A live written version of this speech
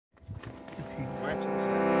You're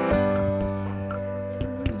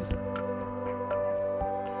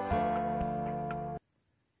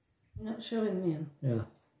not showing me 'em? Yeah.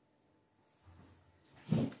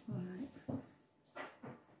 Alright.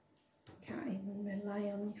 Can't even rely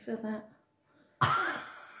on you for that.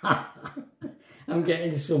 I'm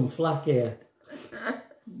getting some flack here.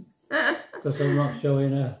 Because I'm not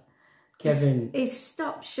showing her. Kevin. He's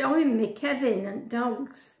stopped showing me Kevin and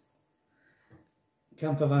dogs.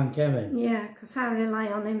 Campervan Kevin. Yeah, because I rely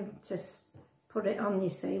on him to put it on, you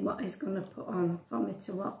see, what he's going to put on for me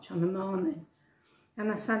to watch on the morning.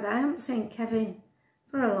 And I said, I haven't seen Kevin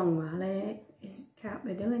for a long while. He can't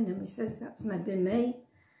be doing them. He says, that's maybe me.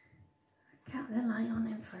 I can't rely on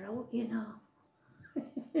him for all, you know.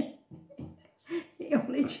 He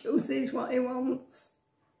only chooses what he wants.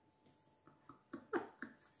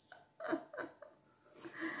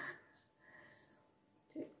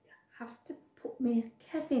 Have to put me a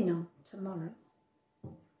Kevin on tomorrow.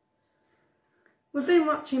 We've been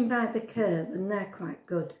watching By the Curb and they're quite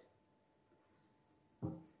good.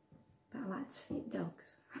 But I like to see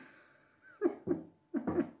dogs.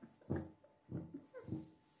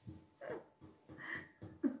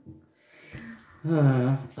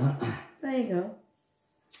 There you go.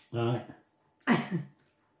 Right.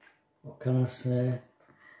 What can I say?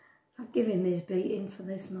 I've given him his beating for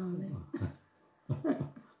this morning.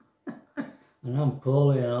 And I'm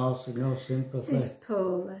poorly and also no sympathy. He's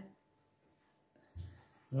poorly.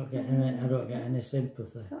 I don't get any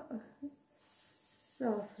sympathy. Got a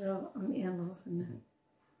sore throat on my elbow and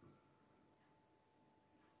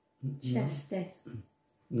chesty.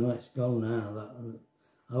 No, it's gone now.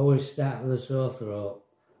 I always start with a sore throat.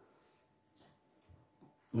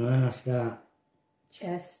 And then I start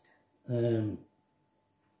Chest.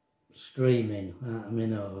 streaming out of my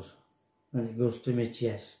nose. Then it goes to my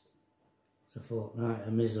chest. It's a fortnight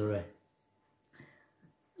of misery.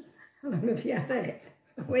 How long have you had it?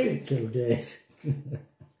 A week? 2 days.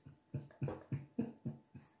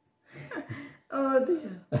 Oh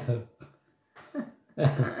dear.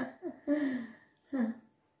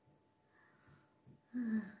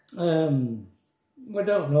 We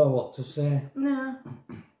don't know what to say. No,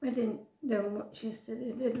 we didn't do much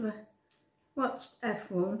yesterday, did we? Watched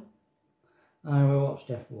F1. We watched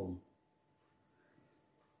F1.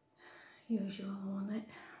 Usual, wasn't it?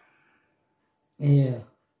 Yeah.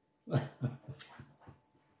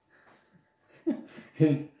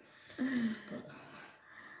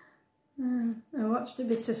 I watched a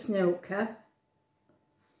bit of snooker.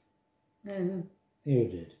 You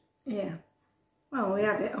did? Yeah. Well, we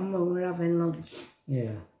had it on when we were having lunch.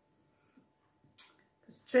 Yeah.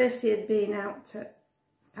 Because Tracy had been out to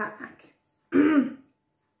pack.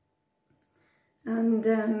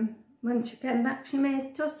 And when she came back, she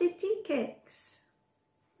made toasted tea cakes.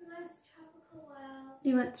 We went to Tropical World.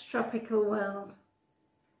 You went to Tropical World.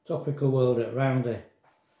 Tropical World at Roundy.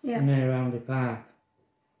 Yeah. Near Roundy Park.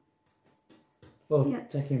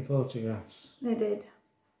 Taking photographs. They did.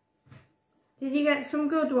 Did you get some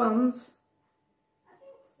good ones? I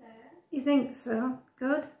think so. You think so?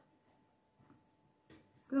 Good.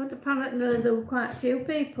 Good. Apparently there were quite a few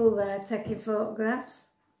people there taking photographs.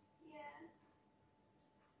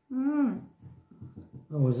 Yeah.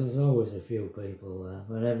 There's always a few people there,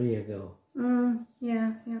 wherever you go.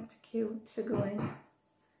 Yeah, you have to queue to go in.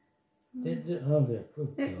 It Wasn't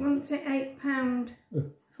it £8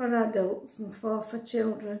 for adults and 4 for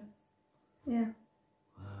children? Yeah.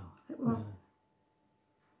 Wow. It was. Yeah.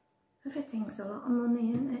 Everything's a lot of money,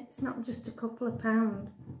 isn't it? It's not just a couple of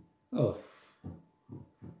pounds. Oh.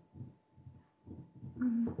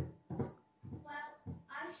 Well,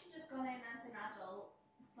 I should have gone in as an adult,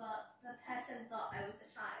 but the person thought I was a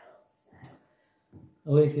child, so...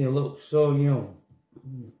 Alethea looks so young.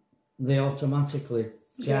 They automatically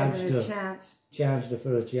charged her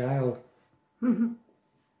for a child.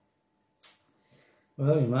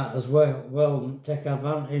 Well, you might as well take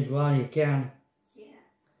advantage while you can. Yeah.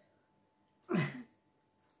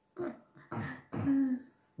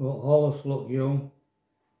 Well, all of us look young.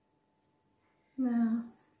 No.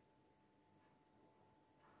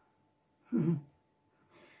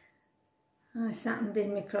 I sat and did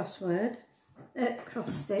my crossword,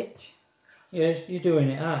 cross stitch. Yes, you're doing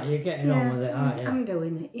it, aren't you? You're getting on with it, aren't you? I'm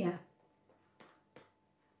doing it, yeah.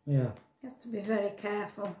 Yeah. You have to be very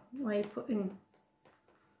careful where you put in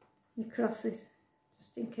your crosses,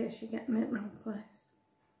 just in case you get them in the wrong place,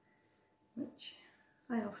 which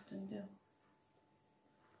I often do.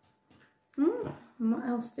 And what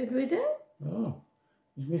else did we do? Oh,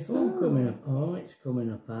 is my phone coming up? Oh, it's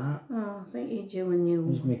coming apart. Oh, I think you're due a new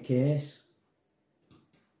There's one. my case.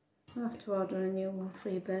 I'll have to order a new one for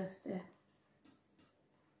your birthday.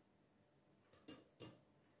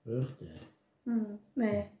 Birthday.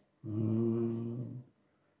 May. Mm.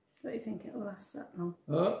 Don't you think it'll last that long?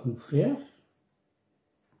 Oh, yeah.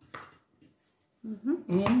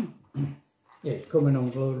 Yeah, it's coming on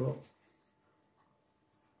good, look.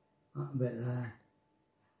 That bit there.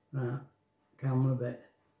 Right, camera bit.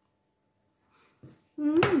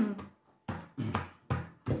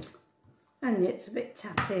 And it's a bit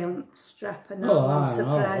tatty on strap, and Oh, I'm I know,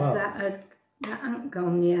 surprised well. that ain't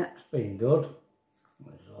gone yet. It's been good.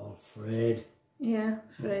 It's all frayed. Yeah,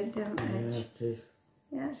 frayed down the Yeah, edge. it is.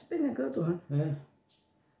 Yeah, it's been a good one. Yeah.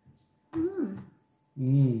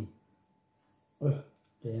 Oh,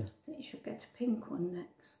 dear. I think you should get a pink one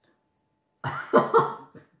next.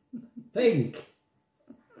 Pink.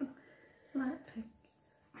 Like pink.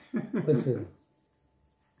 Listen,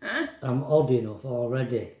 I'm odd enough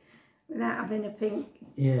already. Without having a pink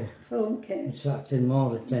Yeah. phone case. Attracting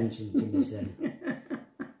more attention to me, then.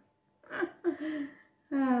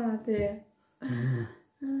 Oh dear.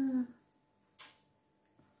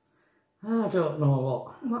 I don't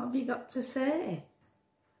know What have you got to say?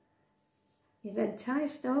 You've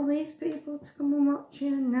enticed all these people to come and watch you,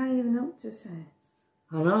 and now you've not to say.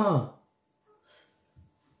 I know.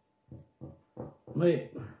 We're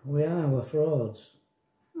frauds.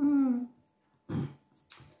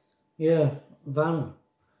 Yeah, Van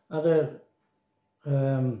had a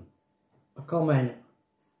comment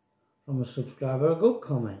from a subscriber, a good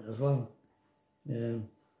comment as well,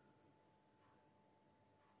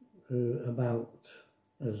 about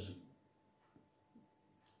us.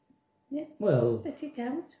 Yes, Well, spit it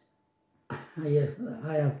out.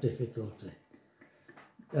 I have difficulty.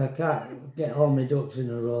 I can't get all my ducks in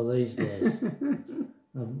a row these days.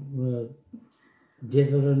 I'm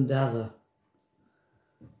dither and dather.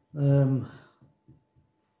 Well,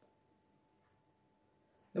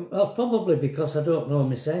 probably because I don't know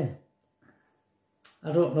my saying.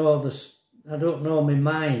 I don't know my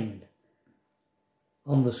mind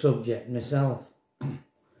on the subject myself.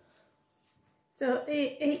 So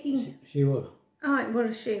She was. Oh, what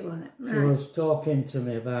does she want it? She was talking to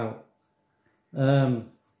me about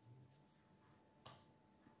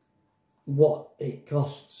what it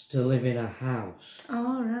costs to live in a house.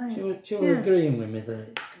 Oh, right. She was agreeing with me that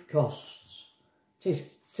it costs. It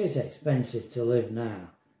is expensive to live now.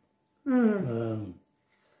 But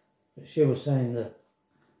she was saying that,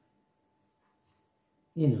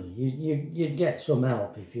 you know, you'd get some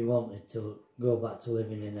help if you wanted to go back to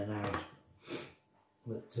living in an house.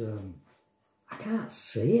 But I can't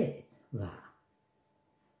see it, that.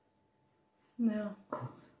 No.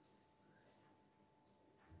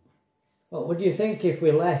 What would you think if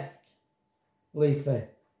we left, Leafy?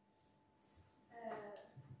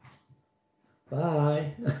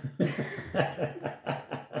 Bye.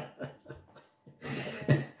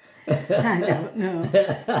 I don't know.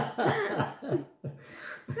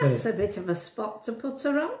 That's a bit of a spot to put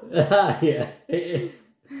her on. Yeah, it is.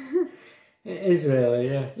 It is really,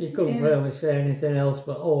 yeah. You couldn't really say anything else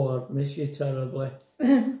but, oh, I'd miss you terribly.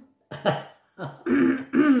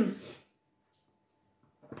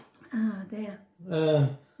 Oh, dear.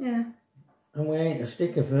 Yeah. And we ain't a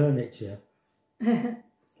stick of furniture.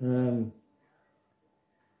 And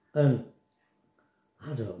I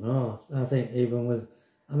don't know. I think even with,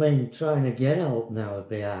 trying to get help now would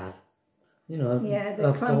be hard. You know, yeah,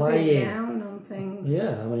 they're clamping down on things.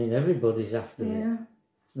 Yeah, everybody's after it.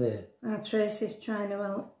 Yeah. Tracy's trying to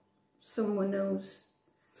help someone who's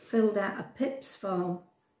filled out a PIPS form.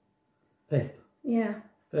 PIP? Yeah.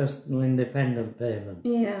 Personal Independent Payment.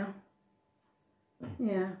 Yeah.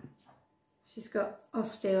 Yeah. She's got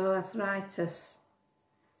osteoarthritis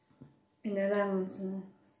in her hands and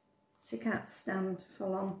she can't stand for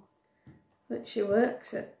long. But she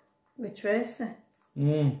works with Tracy.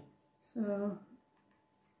 So...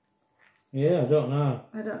 Yeah, I don't know.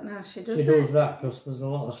 I don't know how she does She does that because there's a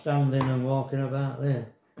lot of standing and walking about there.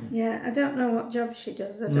 Yeah, I don't know what job she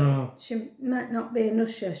does. No. She might not be an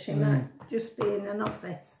usher. She might just be in an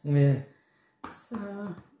office. Yeah.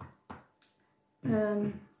 So,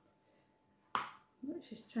 but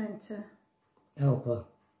she's trying to help her.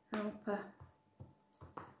 I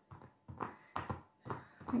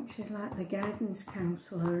think she's like the guidance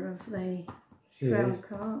counsellor of the Crown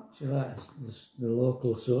Court. She's like the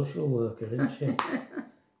local social worker, isn't she?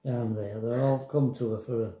 Down there. They all come to her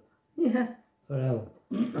for help,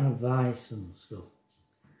 advice and stuff.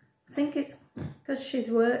 I think it's because she's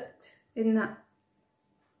worked in that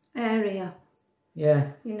area.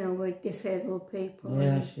 Yeah. You know, with disabled people.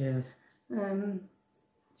 Yeah, she has.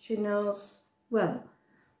 She knows, well,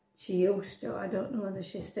 she used to, I don't know whether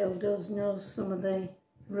she still does, knows some of the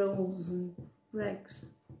rules and regs.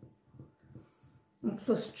 And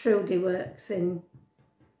plus Trudy works in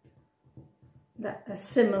a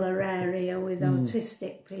similar area with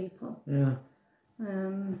autistic people. Yeah.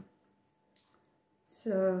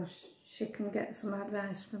 So she can get some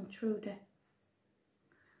advice from Trudy.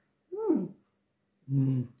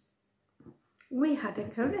 We had a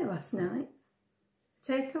curry last night.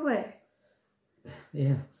 Takeaway.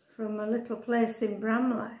 Yeah. From a little place in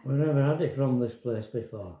Bramley. We've never had it from this place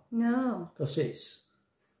before. No. Because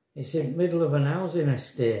it's in the middle of an housing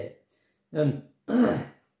estate. And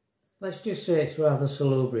let's just say it's rather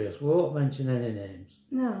salubrious. We won't mention any names.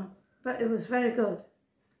 No, but it was very good.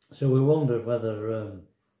 So we wondered whether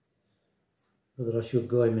I should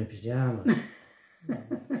go in my pyjamas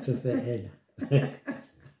to fit in.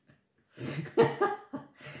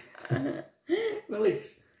 Well,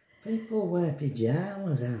 it's people wear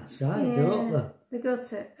pyjamas outside, don't they? They go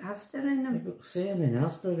to Asda in them. You see them in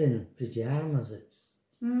Asda in pyjamas. It's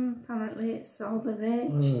apparently it's all the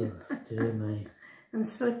rage. oh, dear me. And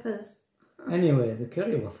slippers. Anyway, the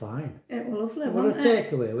curry were fine. It was lovely, It was wasn't a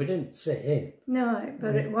it? takeaway. We didn't sit in. No,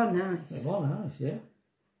 but it was nice. It was nice, yeah.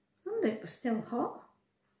 And it was still hot,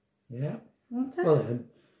 Yeah. wasn't it?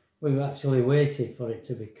 Well, we actually waited for it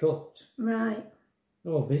to be cooked. Right.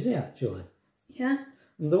 They were busy, actually. Yeah.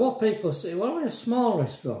 And there were people, well, we're a small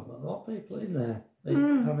restaurant, but there were people in there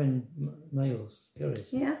having meals, curries.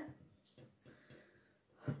 Yeah.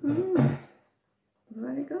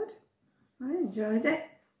 Very good. I enjoyed it.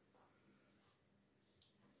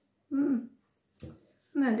 And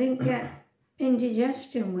I didn't get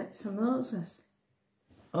indigestion with samosas.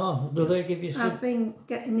 Oh, do they give you some? I've been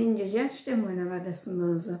getting indigestion when I've had a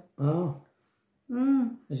samosa. Oh.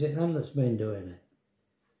 Is it them that's been doing it?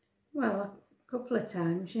 Well, a couple of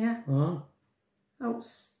times, yeah. Oh.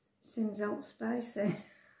 Seems out spicy.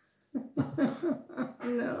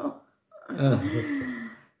 No.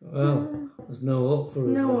 Well, there's no hope for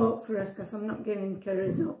us. No then. hope for us because I'm not giving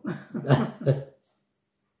curries up.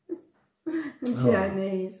 And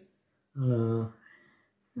Chinese. I know.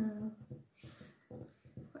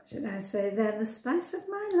 What should I say? They're the spice of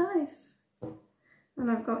my life. And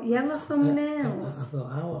I've got yellow thumbnails. I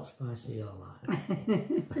thought, what spicy you like?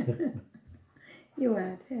 You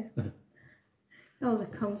are, dear. Oh, the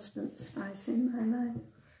constant spice in my life.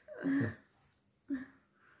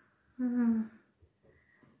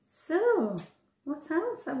 So, what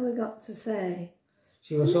else have we got to say?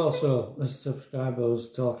 She was also, the subscriber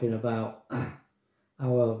was talking about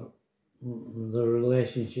the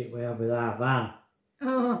relationship we have with our van.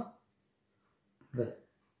 Oh. That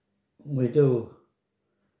we do,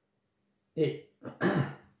 it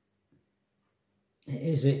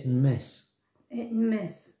is hit and miss. Hit and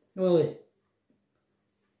miss. Well,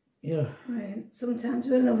 yeah. Right. Sometimes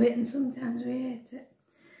we love it and sometimes we hate it.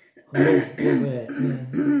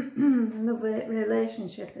 Love-hate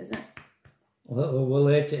relationship, is it? We'll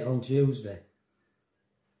hate it on Tuesday.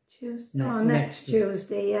 Tuesday? Next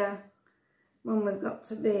Tuesday, yeah. When we've got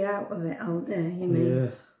to be out of it all day, you mean?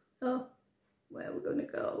 Yeah. Oh, where are we going to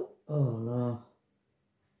go? Oh, no.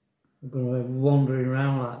 We're going to be wandering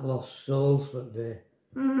around like lost souls for the day.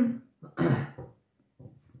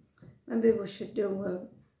 Maybe we should do a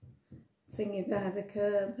thingy by the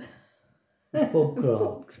curb. Pub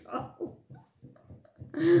crawl.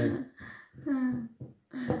 Yeah.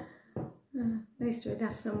 At least we'd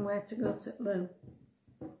have somewhere to go to loo.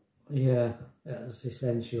 Yeah, that's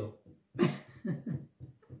essential.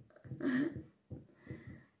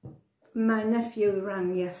 My nephew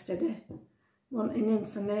rang yesterday wanting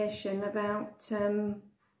information about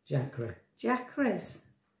Jackeries,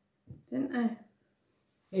 didn't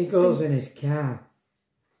he? He goes in his car.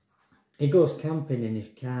 He goes camping in his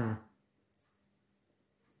car.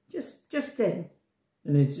 Just in.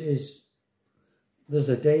 And there's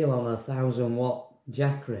a deal on a 1,000-watt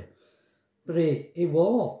Jackery. But he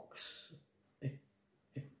walks. He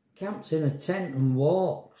camps in a tent and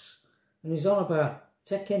walks. And he's on about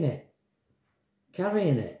taking it,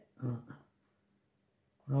 carrying it.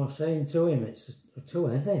 I was saying to him, it's too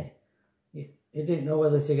heavy. He didn't know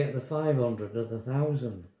whether to get the 500 or the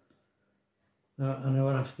 1,000. And they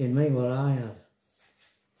were asking me what I had.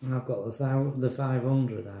 And I've got the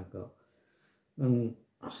 500 I've got. And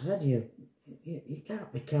I said, you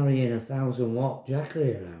can't be carrying a 1,000-watt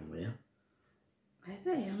Jackery around with you.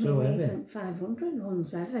 Heavy? I So mean, heavy. even 500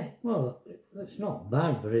 one's heavy. Well, it's not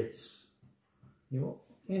bad, but it's, you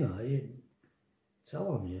tell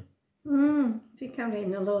on you. If you're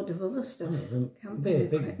carrying a load of other stuff, It can't can be a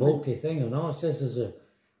big bulky thing. And all it says there's a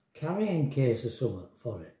carrying case or something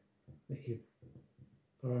for it that you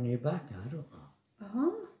put on your back. I don't know.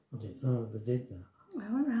 Oh, I didn't know they did that.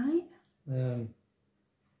 all right.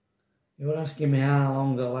 You were asking me how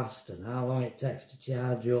long they last and how long it takes to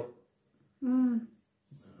charge up.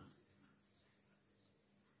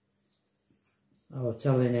 I was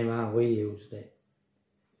telling him how we used it.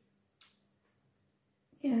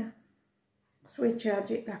 Yeah. So we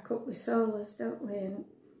charge it back up with solars, don't we? And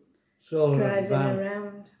Solar driving van.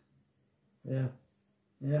 around. Yeah.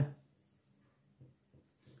 Yeah.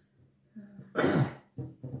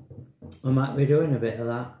 I might be doing a bit of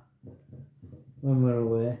that when we're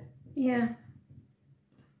away. Yeah.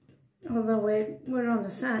 Although we're on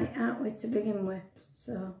the site, aren't we, to begin with?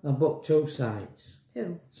 So I booked 2 sites.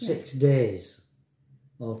 2. 6 days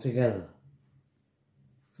altogether.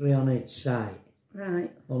 3 on each site.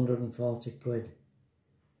 Right. 140 quid.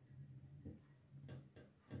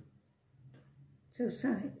 2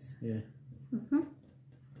 sites. Yeah.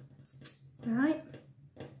 Right.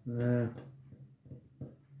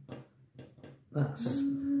 That's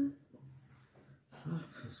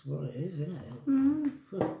what it is, isn't it?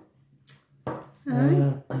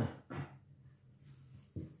 Aye.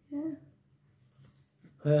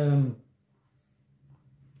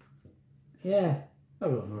 Yeah, I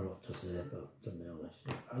don't know what to say, but to be honest,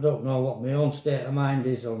 I don't know what my own state of mind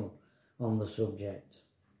is on the subject.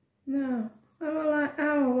 No. I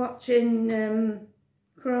was watching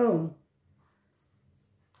Chrome,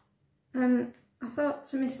 and I thought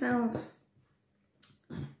to myself,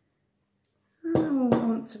 I don't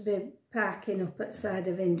want to be parking up at the side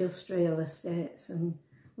of industrial estates and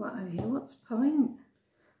what have you. What's the point?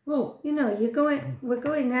 Well, you know, we're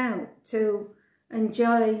going out to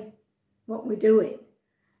enjoy what we're doing.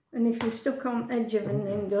 And if you're stuck on the edge of an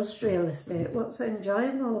industrial estate, what's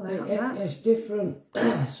enjoyable about that? It's different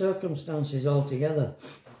circumstances altogether.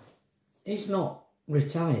 He's not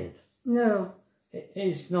retired. No.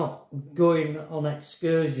 He's not going on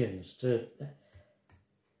excursions to...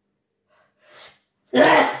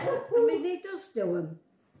 I mean, he does do them.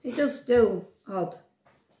 He does do odd.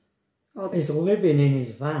 He's living in his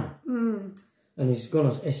van. And he's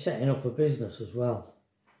setting up a business as well.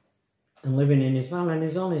 And living in his van, and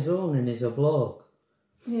he's on his own and he's a bloke.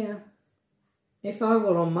 Yeah. If I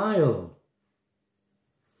were on my own,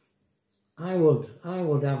 I would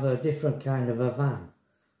have a different kind of a van.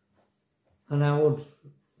 And I would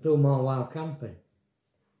do more wild camping.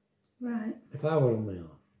 Right. If I were on my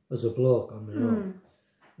own, as a bloke on my own.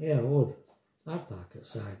 Yeah, I would. I'd park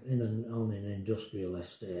outside on an industrial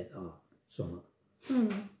estate or something.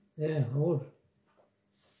 Yeah, I would.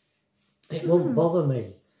 It wouldn't bother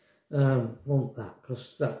me. Want that,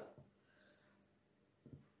 because that's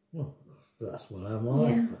what I'm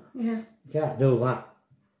like. Yeah. You can't do that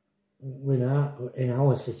in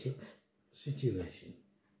our situation.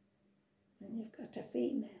 And you've got a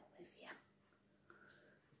female with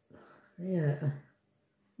you. Yeah.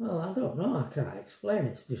 Well, I don't know. I can't explain.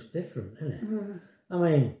 It's just different, isn't it? I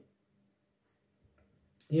mean,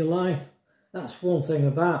 your life. That's one thing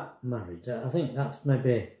about marriage. I think that's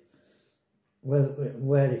maybe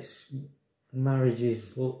where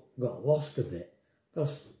marriages got lost a bit,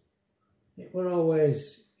 because it were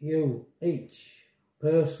always each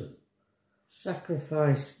person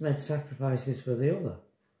made sacrifices for the other,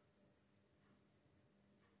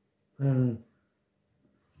 and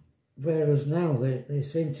whereas now they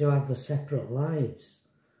seem to have the separate lives.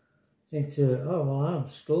 I'm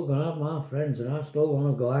still going to have my friends, and I still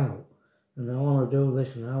want to go out, and I want to do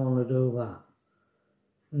this and I want to do that.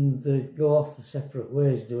 And they go off the separate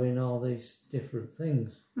ways doing all these different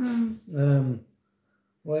things.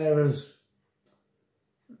 Whereas,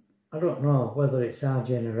 I don't know whether it's our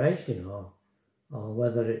generation or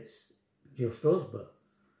whether it's just us, but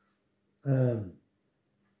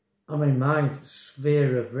I mean, my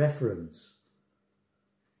sphere of reference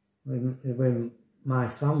with my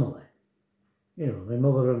family, you know, my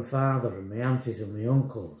mother and father and my aunties and my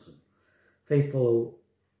uncles, and people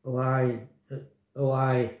who I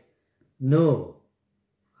know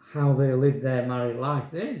how they lived their married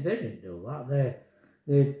life. They didn't do that.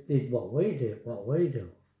 They did what we do.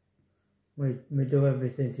 We do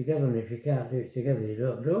everything together, and if you can't do it together, you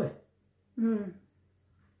don't do it.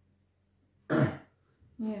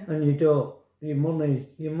 Yeah. And you don't, your money,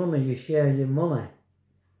 you share your money.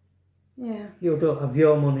 Yeah. You don't have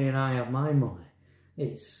your money and I have my money.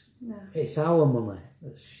 It's our money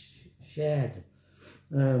that's shared.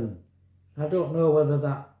 I don't know whether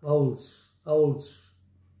that holds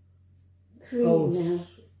Cream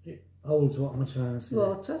holds what am I trying to say?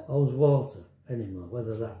 Water. Holds water anymore.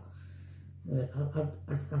 Whether that,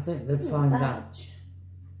 I think they'd find that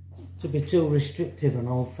to be too restrictive and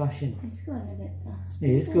old-fashioned. It's going a bit fast.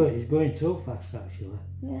 He's going too fast, actually.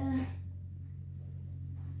 Yeah.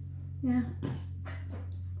 Yeah.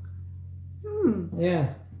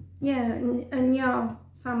 Yeah. Yeah, and your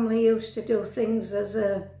family used to do things as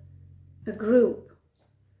a group.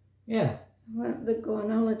 Yeah. Well, they'd go on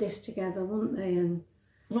holidays together, wouldn't they? And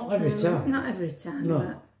Not every time. Not every time,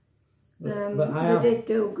 No. but But they did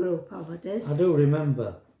do group holidays. I do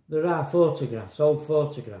remember. There are photographs, old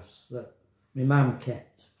photographs that my mum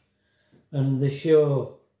kept. And they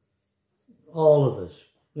show all of us,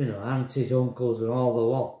 you know, aunties, uncles and all the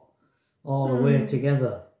lot, all the way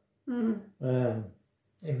together. In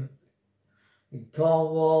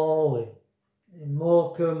Cornwall, in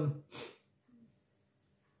Morecambe.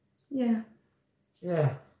 Yeah.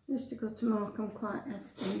 Yeah. You used to go to Morecambe quite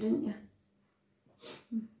often, didn't you?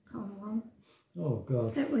 Cornwall. Oh,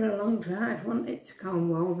 God. It was a long drive, wasn't it, to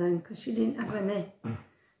Cornwall then, because you didn't have any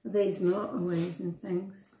of these motorways and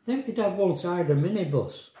things. I think we'd have one side a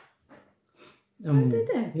minibus. Oh, did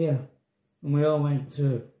it? Yeah. And we all went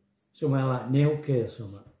to somewhere like Newquay or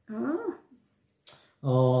something. Oh.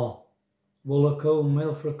 Or Woolacombe,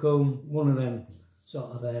 Milfracombe, one of them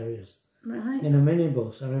sort of areas. Right. In a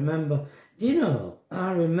minibus. I remember, do you know,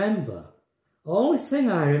 the only thing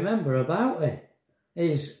I remember about it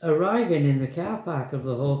is arriving in the car park of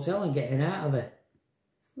the hotel and getting out of it.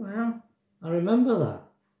 Wow. I remember that.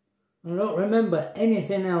 I don't remember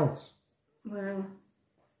anything else Wow.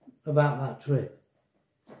 about that trip.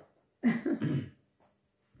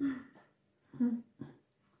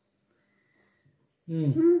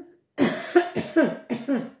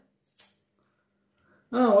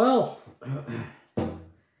 Oh, well.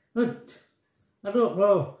 But I don't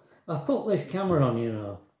know. I put this camera on, you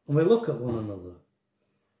know, and we look at one another.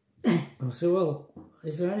 I say, well,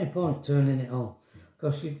 is there any point turning it on?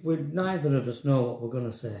 Because neither of us know what we're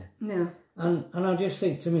going to say. No. And I just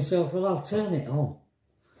think to myself, well, I'll turn it on.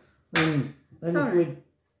 And then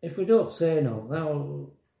if we don't say no, then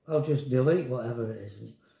I'll just delete whatever it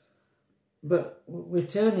is. But we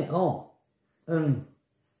turn it on, and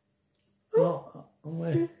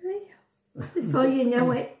before you know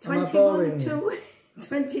it,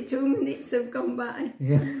 22 minutes have gone by.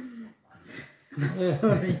 Yeah.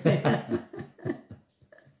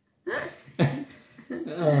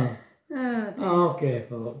 Okay,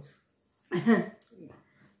 folks.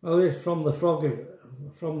 Well, it's from the frog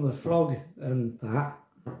and Pat,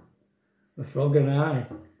 the frog and I.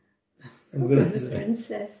 I'm going to say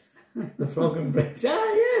Princess. the frog and princess.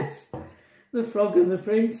 Ah, yes, the frog and the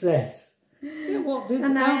princess. Yeah, what did?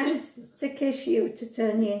 And I had to kiss you to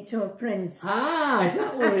turn you into a prince. Ah, is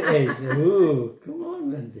that what it is? Ooh, come on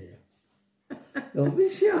then, dear. Don't be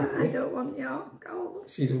shy. I don't want your gold.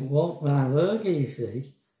 She doesn't want my lurgy, you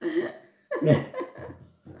see. A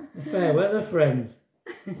fair weather friend.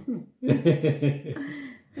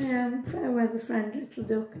 Fair weather friend, little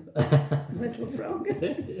duck, little frog.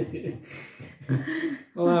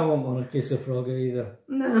 Well, I won't want to kiss a frog either.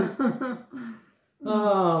 No. Oh,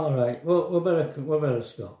 all right. Well, we better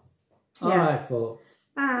stop. All right, folks.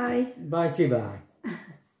 Bye. Bye-bye.